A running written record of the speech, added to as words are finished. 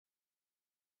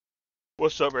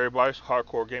What's up, everybody? It's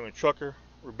Hardcore Gaming Trucker.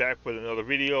 We're back with another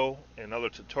video, another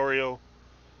tutorial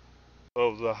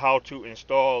of the how to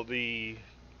install the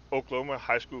Oklahoma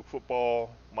High School Football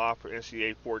mod for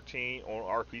NCAA 14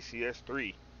 on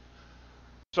RPCS3.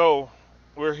 So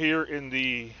we're here in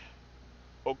the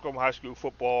Oklahoma High School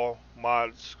Football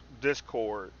mods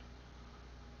Discord.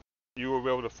 You will be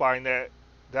able to find that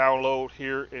download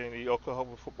here in the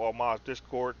Oklahoma Football mods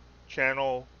Discord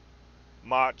channel,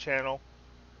 mod channel,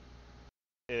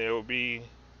 and it will be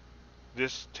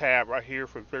this tab right here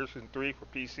for version 3 for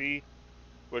PC,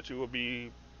 which will be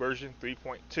version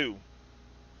 3.2.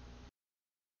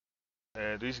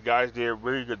 And these guys did a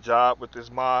really good job with this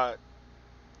mod.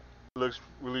 It looks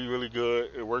really good.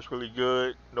 It works really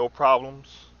good. No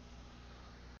problems.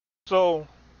 So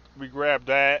we grab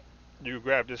that. You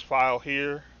grab this file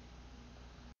here.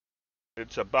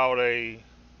 It's about a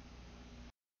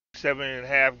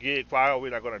 7.5 gig file.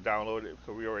 We're not going to download it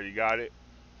because we already got it.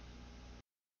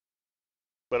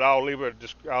 But I'll leave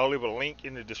a link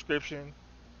in the description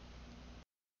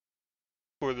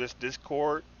for this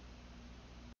Discord.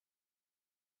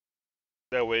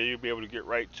 That way you'll be able to get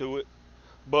right to it.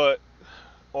 But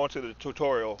onto the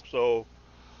tutorial. So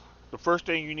the first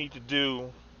thing you need to do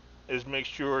is make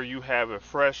sure you have a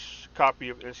fresh copy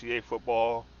of NCAA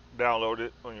football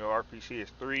downloaded on your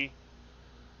RPCS3.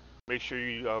 Make sure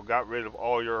you got rid of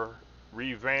all your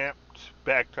revamped,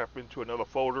 backed up into another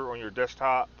folder on your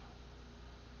desktop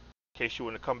in case you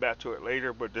want to come back to it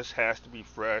later. But this has to be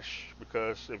fresh,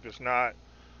 because if it's not,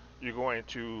 you're going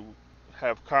to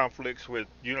have conflicts with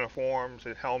uniforms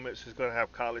and helmets. It's going to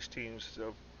have college teams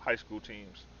of high school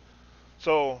teams.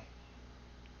 So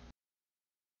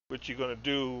what you're going to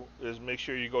do is make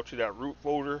sure you go to that root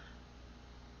folder.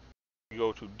 You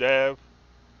go to dev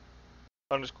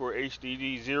underscore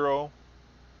HDD0.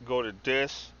 Go to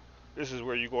disk. This is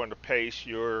where you're going to paste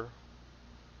your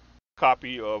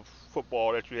copy of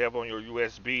football that you have on your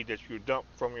USB that you dumped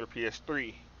from your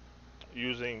PS3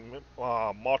 using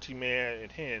Multiman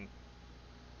and Hen.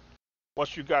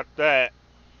 Once you got that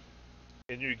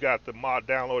and you got the mod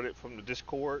downloaded from the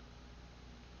Discord,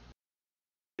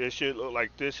 it should look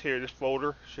like this here. This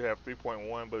folder should have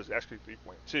 3.1, but it's actually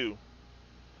 3.2.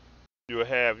 You'll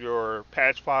have your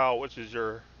patch file, which is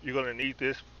you're going to need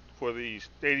this for the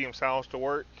stadium sounds to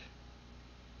work.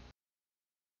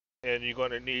 And you're going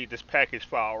to need this package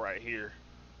file right here.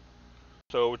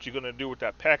 So what you're going to do with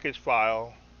that package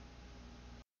file,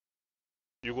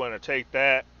 you're going to take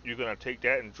that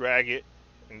and drag it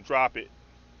and drop it.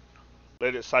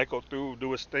 Let it cycle through,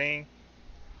 do its thing.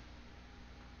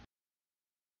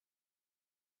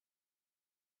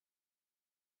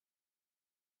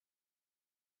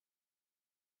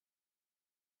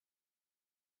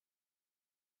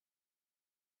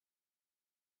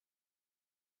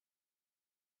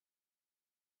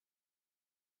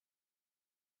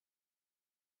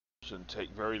 Shouldn't take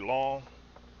very long.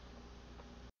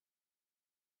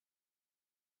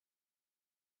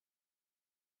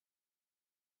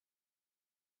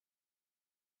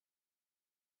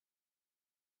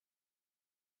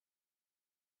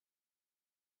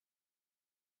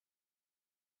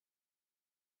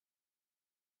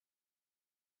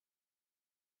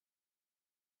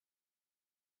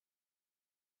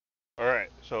 Alright,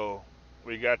 so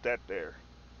we got that there.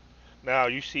 Now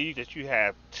you see that you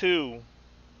have two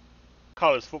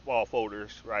college football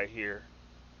folders right here.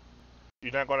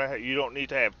 You don't need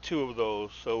to have two of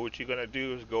those. So what you're gonna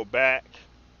do is go back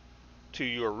to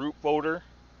your root folder,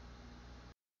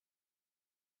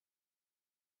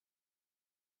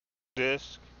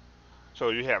 disk. So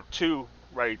you have two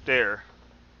right there.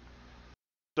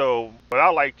 So what I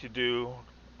like to do,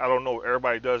 I don't know if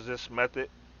everybody does this method,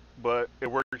 but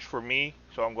it works for me.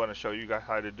 So I'm going to show you guys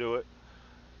how to do it.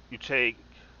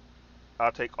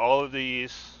 I'll take all of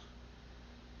these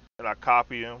and I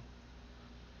copy them.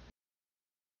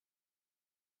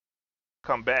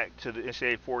 Come back to the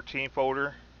NCAA 14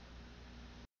 folder,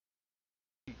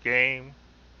 game,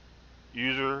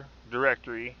 user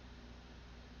directory.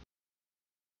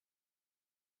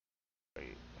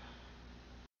 Wait.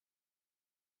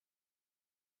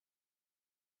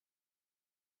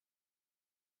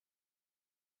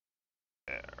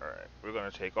 Yeah, all right, we're going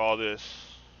to take all this.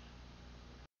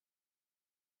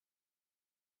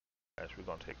 Yes, we're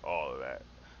going to take all of that.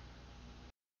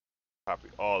 Copy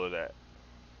all of that.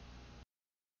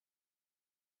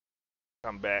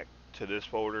 Come back to this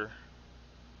folder,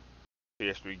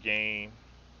 PS3 game.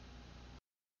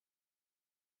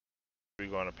 We're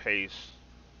going to paste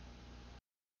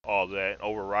all that and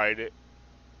override it.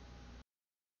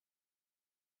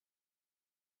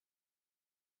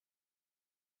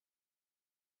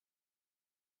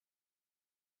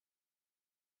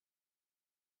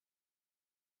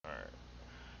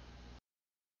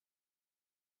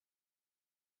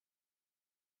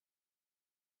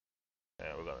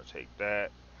 We're gonna take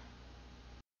that.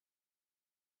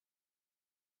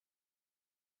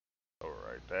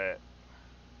 Overwrite that.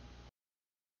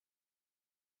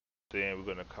 Then we're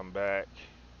gonna come back.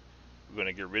 We're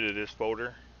gonna get rid of this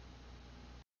folder.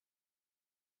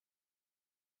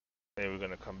 Then we're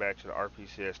gonna come back to the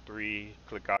RPCS3,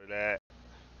 click out of that,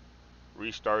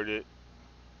 restart it.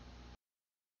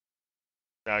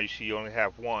 Now you see you only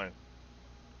have one.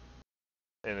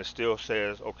 And it still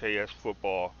says OKS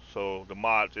football. So the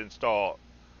mod's installed.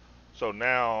 So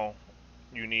now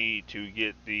you need to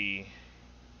get the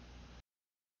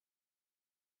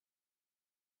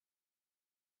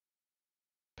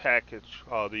package,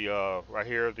 right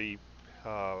here, the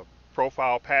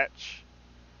profile patch.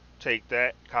 Take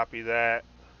that, copy that,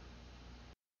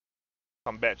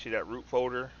 come back to that root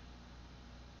folder.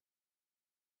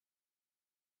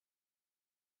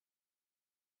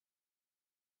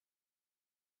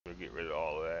 We'll get rid of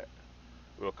all of that.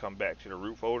 We'll come back to the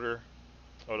root folder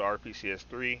of the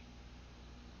RPCS3.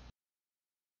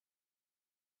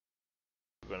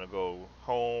 We're gonna go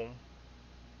home,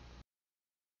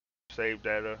 save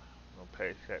data, we'll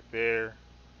paste that there.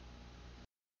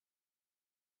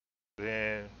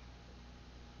 Then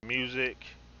music,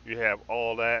 you have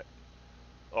all that,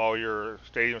 all your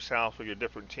stadium sounds for your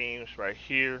different teams right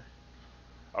here.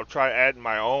 I'll try adding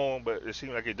my own, but it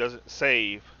seems like it doesn't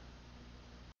save.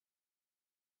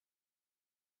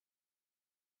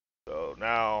 So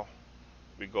now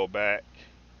we go back,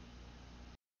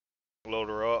 load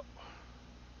her up.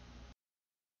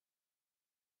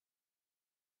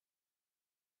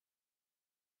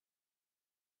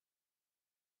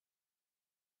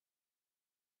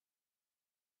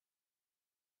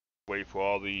 Wait for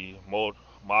all the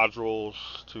modules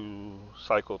to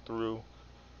cycle through,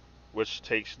 which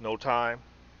takes no time.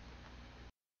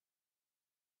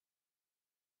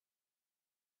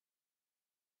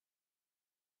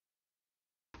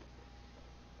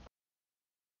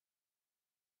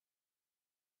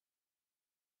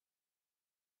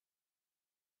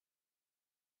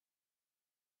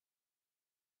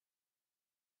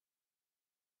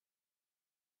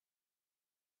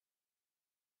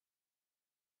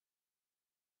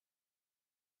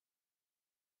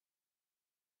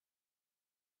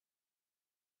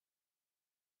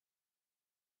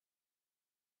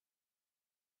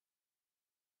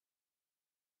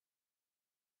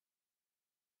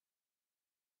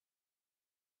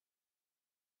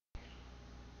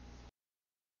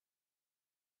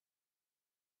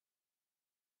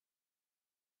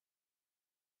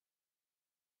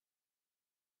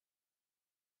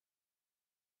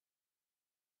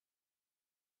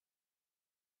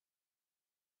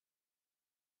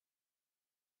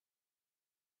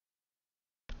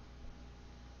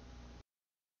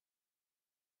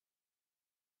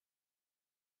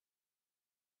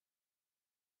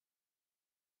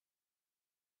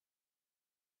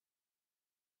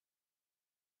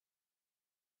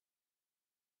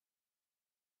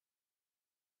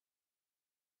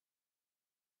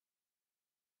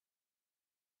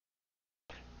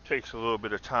 Takes a little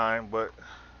bit of time, but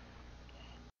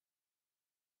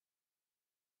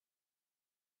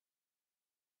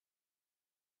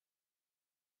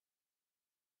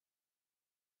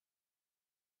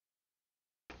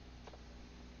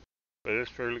it's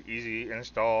fairly easy to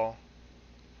install.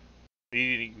 If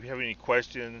you have any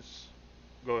questions,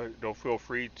 go ahead, don't feel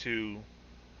free to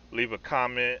leave a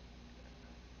comment.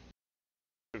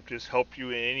 If this helped you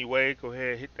in any way, go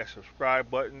ahead and hit that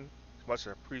subscribe button. It's much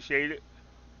appreciated.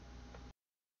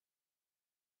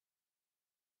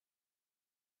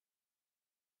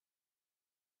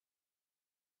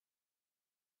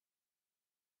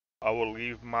 I will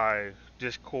leave my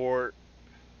Discord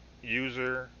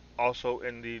user also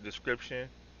in the description.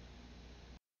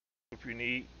 If you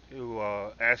need to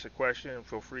ask a question,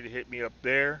 feel free to hit me up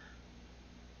there.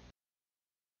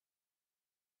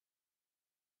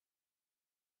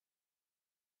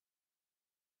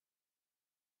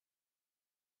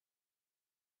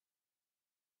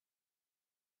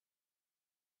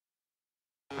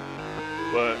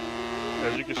 But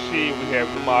as you can see, we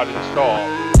have the mod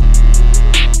installed.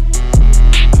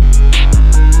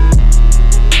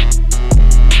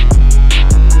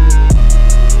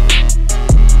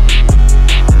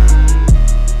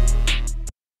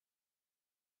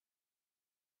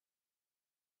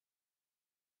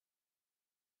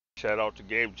 Shout out to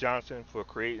Gabe Johnson for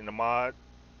creating the mod.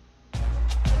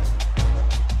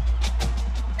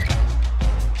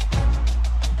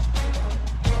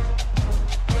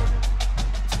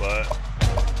 But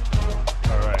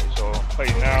alright, so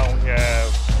right now we have,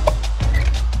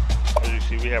 as you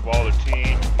see, we have all the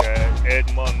teams. We got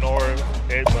Edmund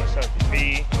North, Edmund Sunday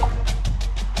B,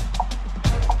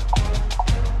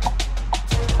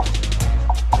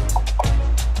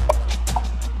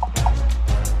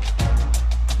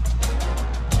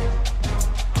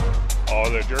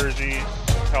 jerseys,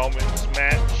 helmets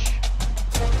match.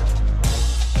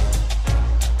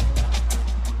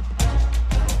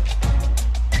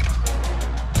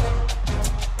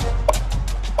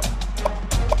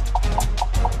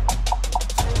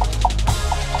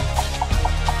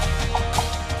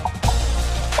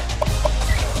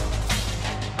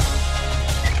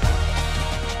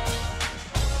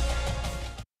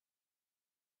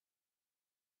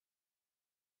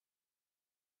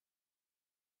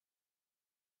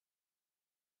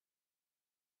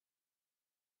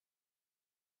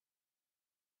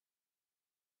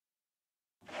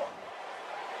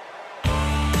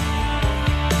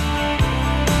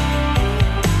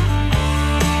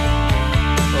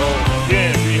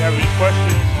 Have any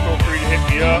questions, feel free to hit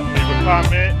me up, leave a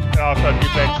comment, and I'll try to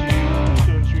get back to you as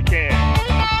soon as we can.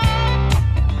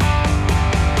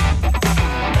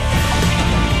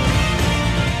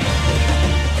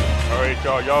 Alright,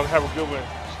 y'all have a good one.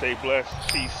 Stay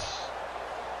blessed. Peace.